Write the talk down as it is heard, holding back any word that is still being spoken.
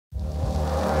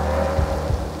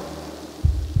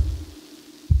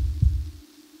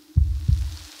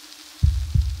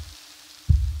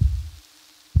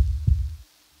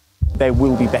there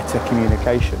will be better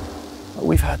communication.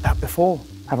 We've heard that before,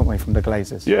 haven't we, from the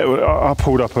Glazers? Yeah, well, I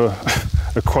pulled up a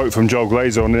quote from Joel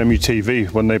Glazer on the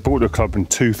MUTV when they bought the club in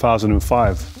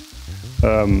 2005.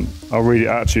 I'll read it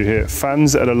out to you here.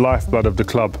 Fans are the lifeblood of the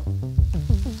club.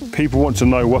 People want to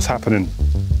know what's happening.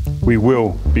 We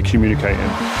will be communicating.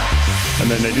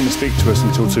 And then they didn't speak to us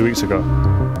until 2 weeks ago.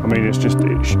 I mean, it's just,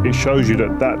 it shows you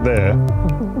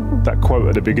that quote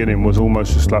at the beginning was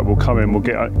almost just like, we'll come in, we'll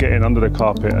get in under the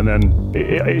carpet, and then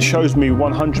it shows me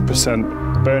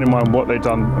 100%, bearing in mind what they've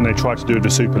done and they tried to do with the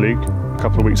Super League a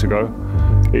couple of weeks ago,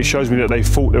 it shows me that they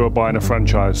thought they were buying a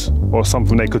franchise or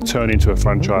something they could turn into a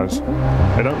franchise.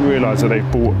 They don't realise that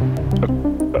they've bought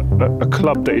a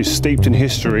club that is steeped in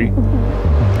history,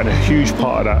 and a huge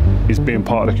part of that is being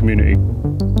part of the community.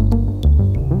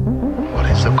 What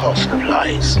is the cost of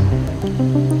lies?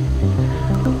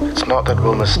 It's not that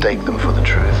we'll mistake them for the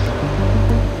truth.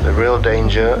 The real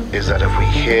danger is that if we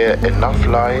hear enough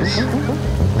lies,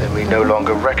 then we no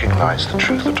longer recognise the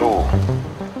truth at all.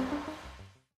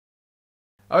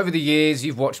 Over the years,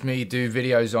 you've watched me do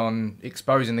videos on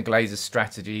exposing the Glazers'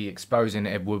 strategy, exposing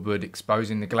Ed Woodward,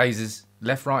 exposing the Glazers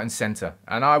left, right and centre.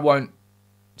 And I won't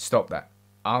stop that.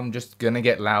 I'm just going to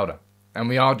get louder. And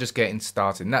we are just getting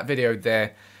started. In that video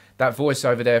there, that voice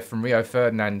over there from Rio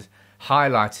Ferdinand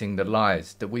highlighting the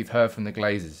lies that we've heard from the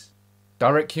Glazers.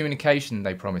 Direct communication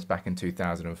they promised back in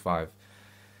 2005.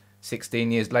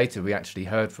 16 years later, we actually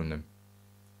heard from them.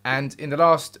 And in the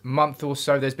last month or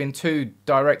so, there's been 2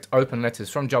 direct open letters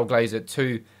from Joel Glazer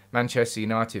to Manchester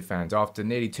United fans after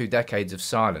nearly 2 decades of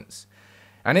silence.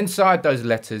 And inside those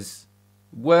letters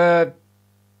were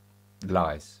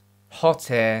lies. Hot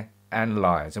air and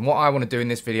lies. And what I want to do in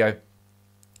this video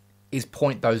is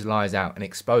point those lies out and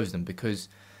expose them, because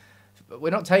we're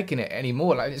not taking it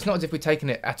anymore. Like, it's not as if we're taking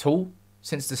it at all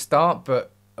since the start,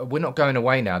 but we're not going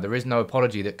away now. There is no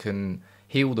apology that can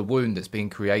heal the wound that's been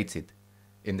created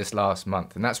in this last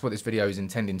month. And that's what this video is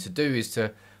intending to do, is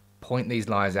to point these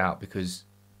lies out, because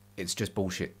it's just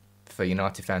bullshit for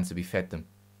United fans to be fed them.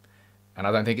 And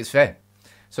I don't think it's fair.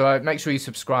 So make sure you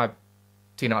subscribe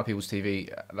to United People's TV.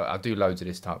 I do loads of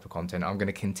this type of content. I'm going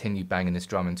to continue banging this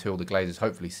drum until the Glazers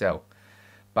hopefully sell.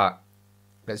 But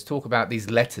let's talk about these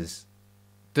letters.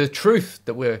 The truth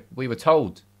that we were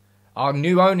told. Our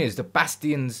new owners, the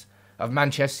bastions of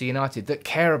Manchester United that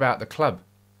care about the club.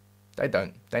 They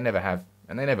don't. They never have.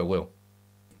 And they never will.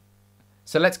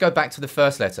 So let's go back to the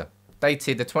first letter,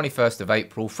 dated the 21st of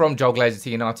April, from Joel Glazer to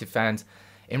United fans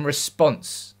in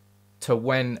response to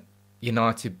when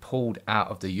United pulled out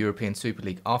of the European Super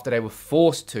League after they were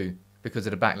forced to because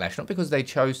of the backlash. Not because they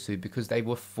chose to, because they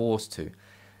were forced to.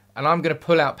 And I'm going to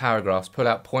pull out paragraphs, pull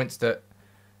out points that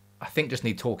I think just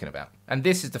need talking about. And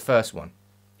this is the first one.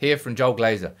 Here from Joel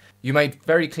Glazer. You made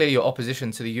very clear your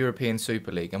opposition to the European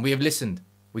Super League, and we have listened.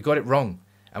 We got it wrong.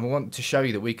 And we want to show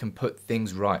you that we can put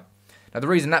things right. Now, the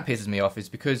reason that pisses me off is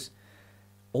because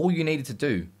all you needed to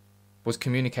do was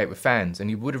communicate with fans, and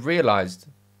you would have realised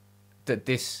that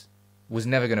this was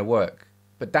never going to work.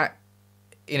 But that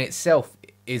in itself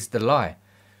is the lie.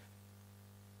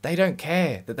 They don't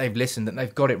care that they've listened, that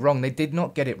they've got it wrong. They did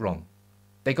not get it wrong.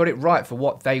 They got it right for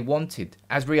what they wanted.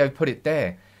 As Rio put it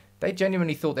there, they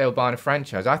genuinely thought they were buying a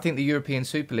franchise. I think the European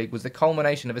Super League was the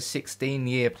culmination of a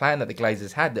 16-year plan that the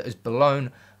Glazers had that has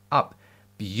blown up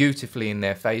beautifully in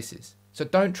their faces. So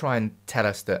don't try and tell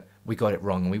us that we got it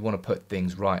wrong and we want to put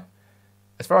things right.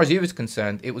 As far as you was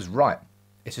concerned, it was right.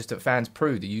 It's just that fans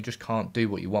proved that you just can't do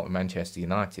what you want with Manchester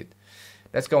United.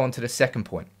 Let's go on to the second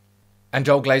point. And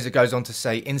Joel Glazer goes on to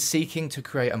say, in seeking to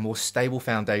create a more stable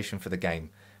foundation for the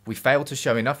game, we failed to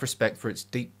show enough respect for its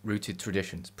deep-rooted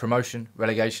traditions, promotion,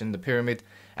 relegation, the pyramid,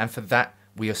 and for that,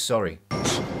 we are sorry.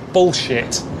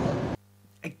 Bullshit.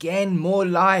 Again, more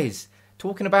lies.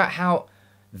 Talking about how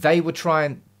they were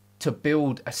trying to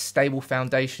build a stable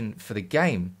foundation for the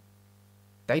game.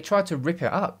 They tried to rip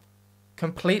it up.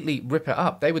 Completely rip it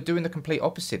up. They were doing the complete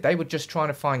opposite. They were just trying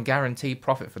to find guaranteed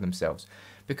profit for themselves.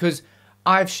 Because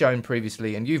I've shown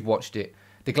previously, and you've watched it,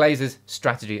 the Glazers'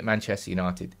 strategy at Manchester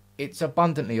United. It's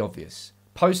abundantly obvious.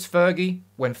 Post-Fergie,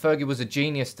 when Fergie was a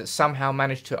genius that somehow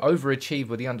managed to overachieve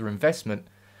with the underinvestment,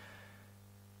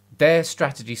 their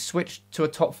strategy switched to a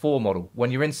top 4 model. When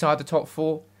you're inside the top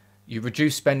 4, you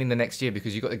reduce spending the next year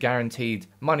because you've got the guaranteed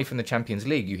money from the Champions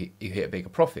League. You hit a bigger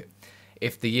profit.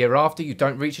 If the year after you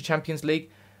don't reach a Champions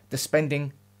League, the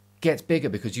spending gets bigger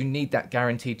because you need that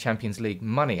guaranteed Champions League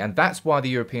money. And that's why the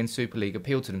European Super League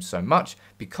appealed to them so much,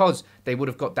 because they would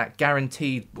have got that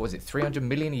guaranteed, what was it, 300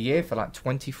 million a year for like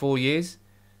 24 years?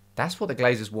 That's what the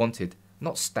Glazers wanted,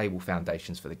 not stable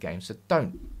foundations for the game. So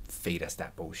don't feed us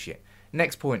that bullshit.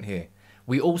 Next point here.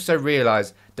 We also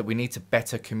realise that we need to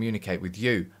better communicate with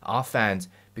you, our fans,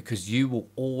 because you will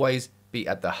always be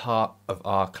at the heart of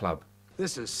our club.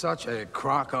 This is such a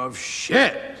crock of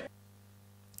shit.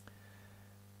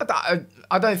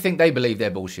 I don't think they believe their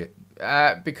bullshit,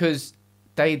 because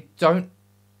they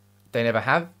never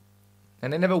have,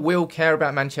 and they never will care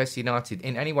about Manchester United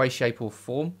in any way, shape or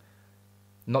form.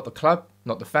 Not the club,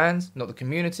 not the fans, not the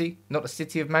community, not the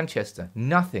city of Manchester.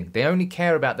 Nothing. They only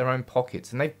care about their own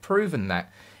pockets, and they've proven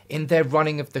that in their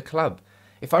running of the club.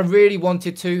 If I really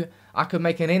wanted to, I could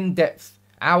make an in-depth,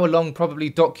 hour-long probably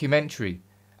documentary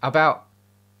about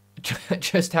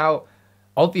just how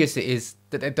obvious it is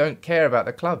that they don't care about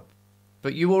the club.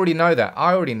 But you already know that.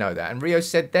 I already know that. And Rio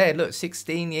said there, look,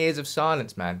 16 years of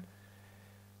silence, man.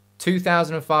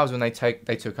 2005 was when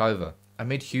they took over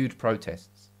amid huge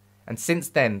protests. And since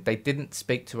then, they didn't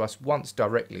speak to us once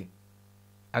directly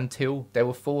until they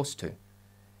were forced to.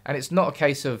 And it's not a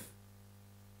case of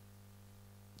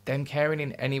them caring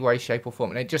in any way, shape or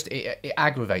form. And it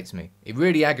aggravates me. It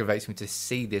really aggravates me to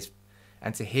see this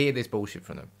and to hear this bullshit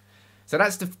from them. So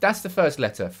that's the first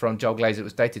letter from Joel Glazer. It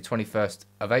was dated 21st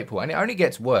of April. And it only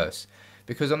gets worse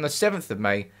because on the 7th of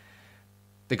May,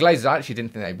 the Glazers, I actually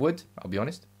didn't think they would, I'll be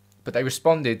honest. But they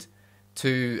responded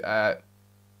to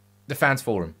the fans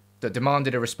forum that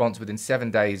demanded a response within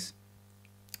 7 days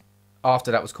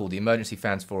after that was called the Emergency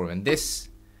Fans Forum. And this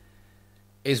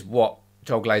is what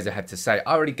Joel Glazer had to say.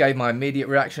 I already gave my immediate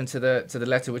reaction to the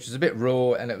letter, which was a bit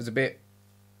raw and it was a bit...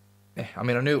 I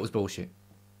mean, I knew it was bullshit.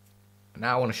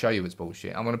 Now I want to show you it's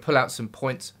bullshit. I'm going to pull out some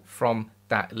points from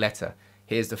that letter.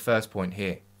 Here's the first point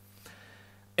here.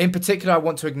 In particular, I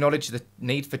want to acknowledge the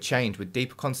need for change with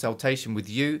deeper consultation with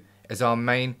you as our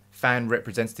main fan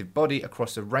representative body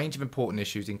across a range of important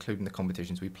issues, including the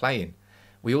competitions we play in.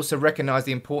 We also recognise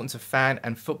the importance of fan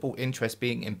and football interest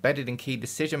being embedded in key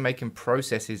decision-making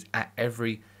processes at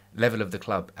every level of the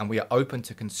club, and we are open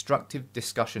to constructive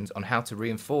discussions on how to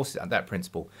reinforce that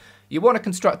principle. You want a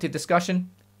constructive discussion?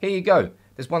 Here you go.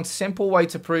 There's one simple way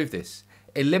to prove this.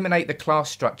 Eliminate the class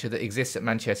structure that exists at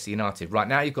Manchester United. Right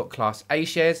now you've got Class A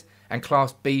shares and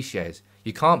Class B shares.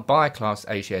 You can't buy Class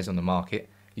A shares on the market.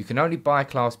 You can only buy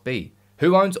Class B.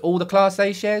 Who owns all the Class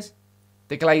A shares?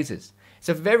 The Glazers. It's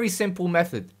a very simple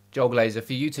method, Joel Glazer,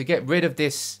 for you to get rid of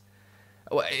this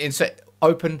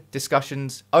open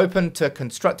discussions, open to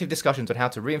constructive discussions on how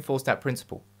to reinforce that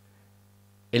principle.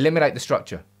 Eliminate the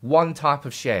structure. One type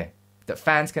of share that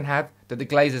fans can have, that the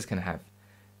Glazers can have.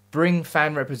 Bring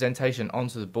fan representation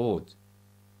onto the board.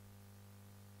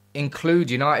 Include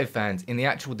United fans in the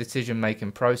actual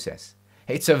decision-making process.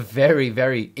 It's a very,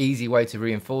 very easy way to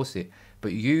reinforce it,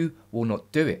 but you will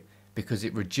not do it because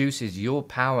it reduces your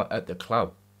power at the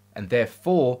club. And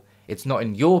therefore, it's not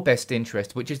in your best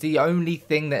interest, which is the only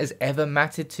thing that has ever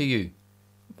mattered to you.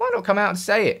 Why not come out and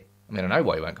say it? I mean, I know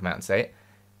why you won't come out and say it,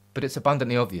 but it's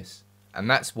abundantly obvious. And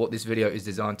that's what this video is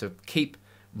designed to keep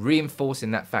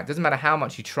reinforcing that fact. Doesn't matter how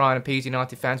much you try and appease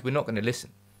United fans, we're not going to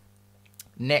listen.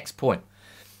 Next point.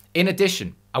 In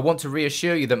addition, I want to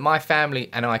reassure you that my family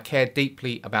and I care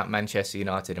deeply about Manchester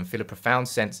United and feel a profound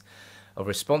sense of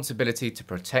responsibility to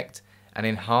protect and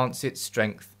enhance its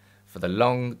strength for the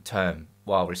long term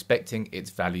while respecting its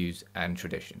values and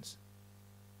traditions.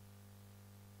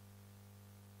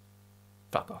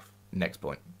 Fuck off. Next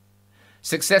point.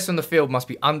 Success on the field must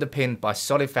be underpinned by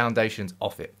solid foundations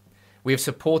off it. We have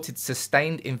supported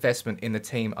sustained investment in the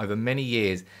team over many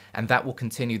years, and that will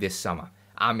continue this summer.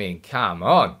 I mean, come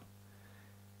on.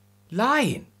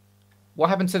 Lying. What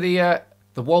happened to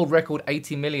the world record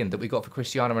 80 million that we got for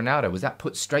Cristiano Ronaldo? Was that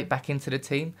put straight back into the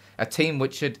team? A team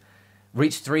which had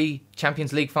reached 3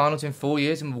 Champions League finals in 4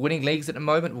 years and winning leagues at the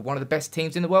moment with one of the best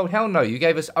teams in the world? Hell no. You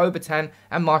gave us Obertan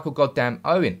and Michael Goddamn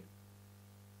Owen.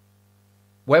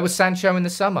 Where was Sancho in the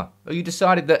summer? Or you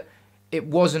decided that it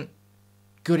wasn't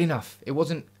good enough. It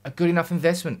wasn't a good enough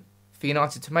investment for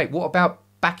United to make. What about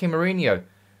backing Mourinho?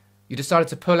 You decided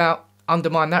to pull out,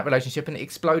 undermine that relationship, and it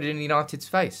exploded in United's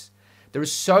face. There are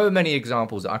so many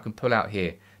examples that I can pull out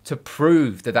here to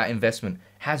prove that that investment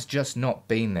has just not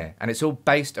been there. And it's all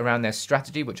based around their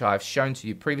strategy, which I've shown to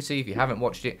you previously. If you haven't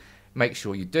watched it, make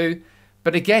sure you do.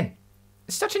 But again,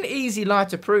 it's such an easy lie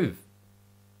to prove.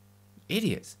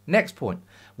 Idiots. Next point.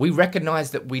 We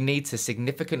recognise that we need to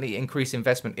significantly increase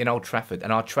investment in Old Trafford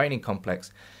and our training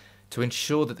complex to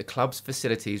ensure that the club's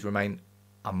facilities remain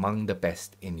among the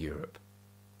best in Europe.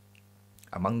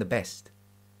 Among the best.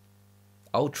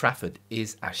 Old Trafford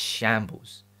is a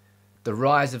shambles. The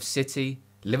rise of City,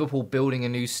 Liverpool building a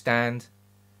new stand,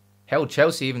 hell,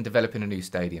 Chelsea even developing a new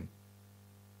stadium.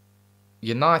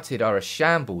 United are a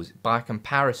shambles by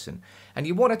comparison. And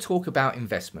you want to talk about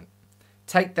investment.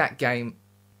 Take that game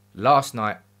last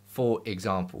night, for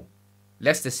example.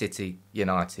 Leicester City,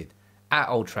 United, at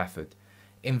Old Trafford.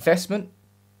 Investment?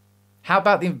 How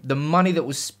about the money that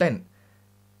was spent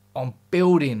on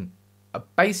building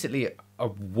basically a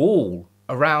wall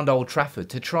around Old Trafford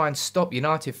to try and stop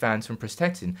United fans from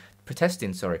protesting,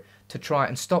 to try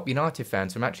and stop United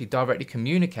fans from actually directly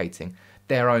communicating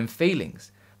their own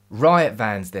feelings. Riot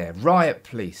vans there, riot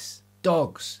police,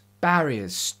 dogs,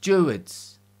 barriers,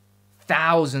 stewards.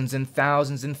 Thousands and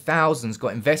thousands and thousands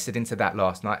got invested into that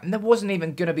last night, and there wasn't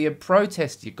even going to be a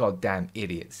protest, you goddamn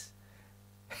idiots.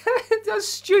 How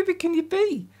stupid can you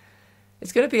be?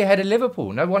 It's going to be ahead of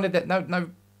Liverpool. No wonder that,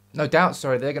 no doubt,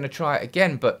 sorry, they're going to try it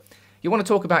again. But you want to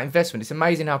talk about investment. It's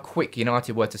amazing how quick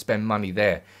United were to spend money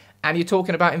there. And you're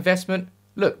talking about investment.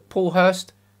 Look, Paul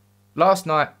Hurst, last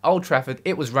night, Old Trafford,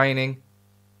 it was raining.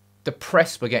 The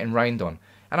press were getting rained on.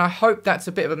 And I hope that's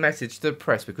a bit of a message to the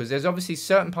press, because there's obviously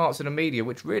certain parts of the media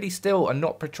which really still are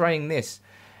not portraying this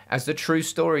as the true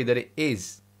story that it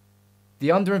is. The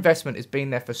underinvestment has been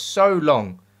there for so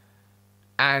long,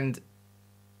 and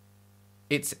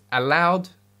it's allowed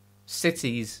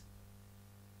City's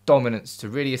dominance to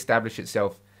really establish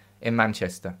itself in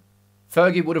Manchester.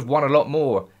 Fergie would have won a lot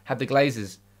more had the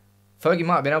Glazers. Fergie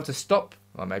might have been able to stop,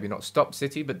 or maybe not stop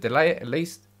City, but delay it at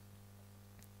least.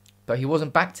 But he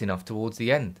wasn't backed enough towards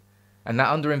the end. And that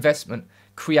underinvestment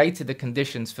created the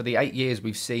conditions for the 8 years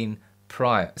we've seen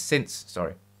since.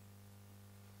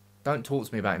 Don't talk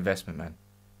to me about investment, man.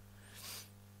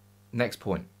 Next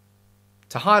point.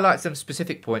 To highlight some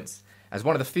specific points, as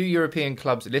one of the few European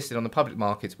clubs listed on the public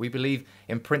markets, we believe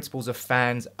in principles of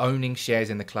fans owning shares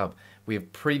in the club. We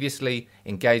have previously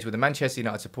engaged with the Manchester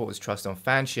United Supporters Trust on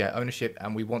fan share ownership,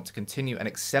 and we want to continue and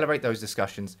accelerate those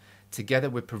discussions together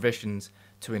with provisions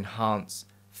to enhance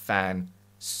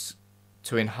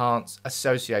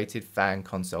associated fan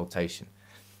consultation.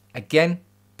 Again,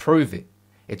 prove it.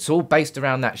 It's all based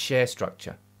around that share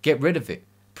structure. Get rid of it.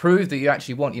 Prove that you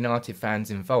actually want United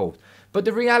fans involved. But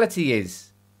the reality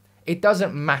is, it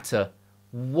doesn't matter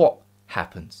what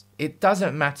happens. It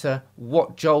doesn't matter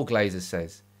what Joel Glazer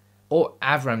says, or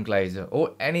Avram Glazer,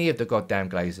 or any of the goddamn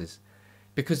Glazers,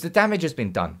 because the damage has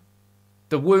been done.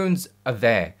 The wounds are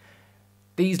there.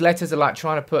 These letters are like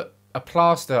trying to put a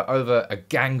plaster over a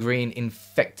gangrene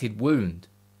infected wound.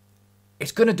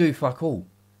 It's going to do fuck all.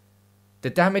 The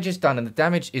damage is done, and the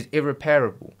damage is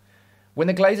irreparable. When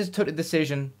the Glazers took the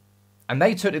decision, and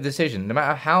they took the decision, no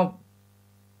matter how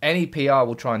any PR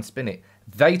will try and spin it,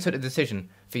 they took the decision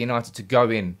for United to go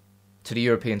in to the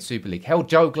European Super League. Hell,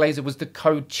 Joel Glazer was the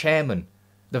co-chairman,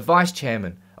 the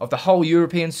vice-chairman of the whole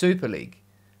European Super League.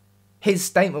 His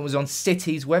statement was on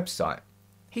City's website.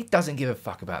 He doesn't give a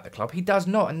fuck about the club. He does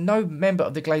not, and no member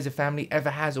of the Glazer family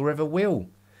ever has or ever will.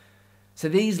 So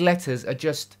these letters are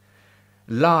just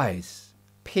lies,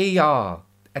 PR,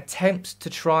 attempts to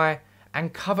try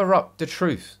and cover up the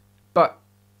truth. But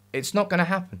it's not going to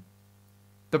happen.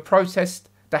 The protest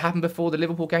that happened before the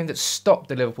Liverpool game, that stopped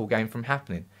the Liverpool game from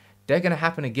happening, they're going to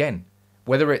happen again.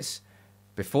 Whether it's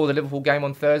before the Liverpool game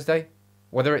on Thursday,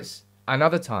 whether it's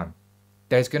another time,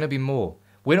 there's going to be more.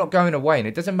 We're not going away, and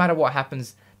it doesn't matter what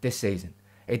happens this season.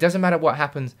 It doesn't matter what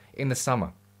happens in the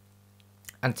summer.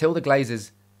 Until the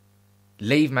Glazers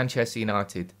leave Manchester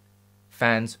United,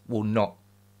 fans will not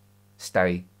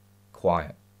stay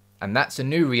quiet. And that's a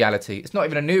new reality. It's not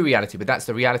even a new reality, but that's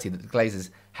the reality that the Glazers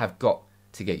have got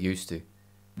to get used to.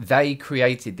 They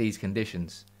created these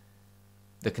conditions.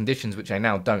 The conditions which they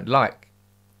now don't like,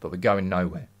 but we're going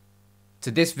nowhere. To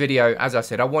this video, as I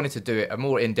said, I wanted to do it, a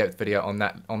more in-depth video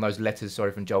on those letters,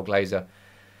 from Joel Glazer,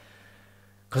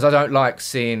 because I don't like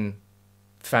seeing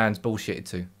fans bullshitted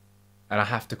to, and I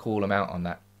have to call them out on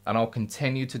that. And I'll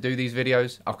continue to do these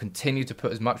videos. I'll continue to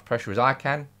put as much pressure as I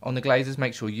can on the Glazers.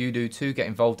 Make sure you do too. Get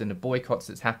involved in the boycotts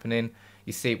that's happening.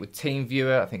 You see it with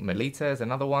TeamViewer. I think Melita is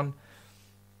another one.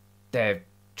 Their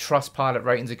Trustpilot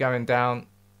ratings are going down.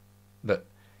 Look,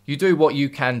 you do what you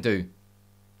can do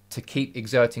to keep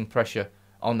exerting pressure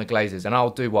on the Glazers, and I'll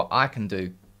do what I can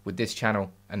do with this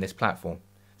channel and this platform.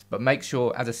 But make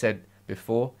sure, as I said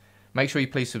before, make sure you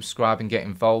please subscribe and get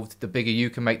involved. The bigger you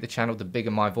can make the channel, the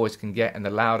bigger my voice can get, and the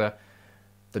louder,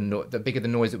 the bigger the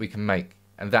noise that we can make,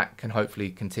 and that can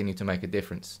hopefully continue to make a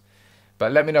difference.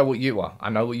 But let me know what you are. I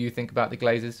know what you think about the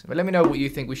Glazers, but let me know what you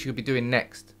think we should be doing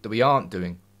next that we aren't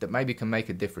doing that maybe can make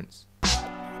a difference.